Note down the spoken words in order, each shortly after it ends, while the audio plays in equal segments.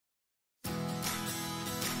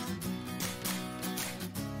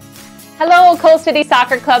Hello, Coal City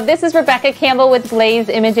Soccer Club. This is Rebecca Campbell with Blaze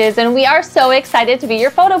Images, and we are so excited to be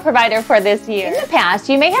your photo provider for this year. In the past,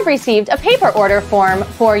 you may have received a paper order form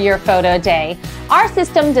for your photo day. Our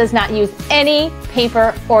system does not use any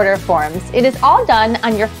paper order forms. It is all done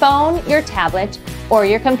on your phone, your tablet, or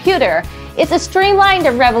your computer. It's a streamlined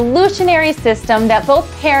and revolutionary system that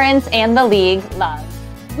both parents and the league love.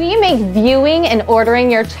 We make viewing and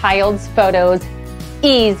ordering your child's photos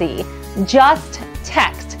easy. Just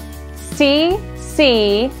text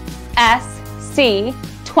CCSC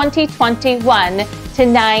 2021 to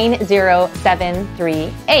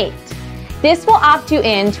 90738. This will opt you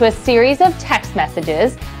in to a series of text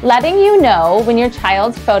messages letting you know when your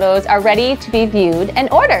child's photos are ready to be viewed and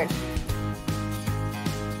ordered.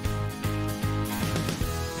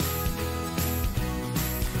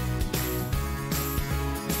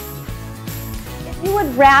 If you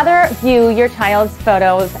would rather view your child's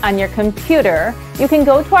photos on your computer, you can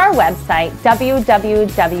go to our website,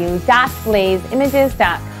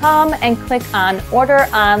 www.blazeimages.com, and click on Order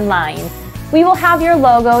Online. We will have your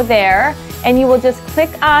logo there, and you will just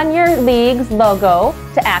click on your league's logo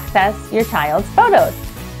to access your child's photos.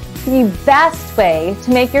 The best way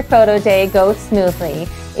to make your photo day go smoothly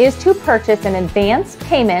is to purchase an advance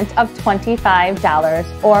payment of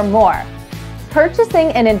 $25 or more.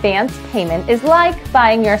 Purchasing an advance payment is like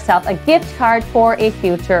buying yourself a gift card for a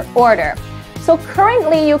future order. So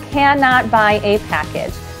currently you cannot buy a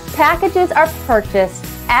package. Packages are purchased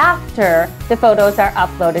after the photos are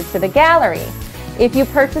uploaded to the gallery. If you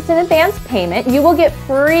purchase an advance payment, you will get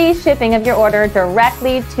free shipping of your order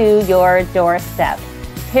directly to your doorstep.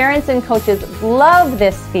 Parents and coaches love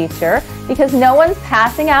this feature because no one's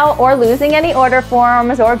passing out or losing any order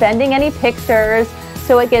forms or bending any pictures,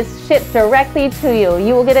 so it gets shipped directly to you.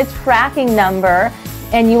 You will get a tracking number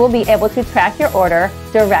and you will be able to track your order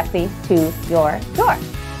directly to your door.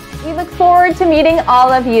 We look forward to meeting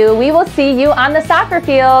all of you. We will see you on the soccer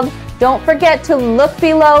field. Don't forget to look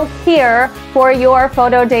below here for your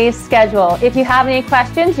photo day schedule. If you have any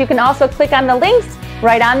questions, you can also click on the links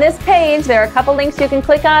right on this page. There are a couple links you can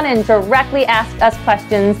click on and directly ask us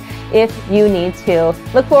questions if you need to.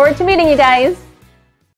 Look forward to meeting you guys.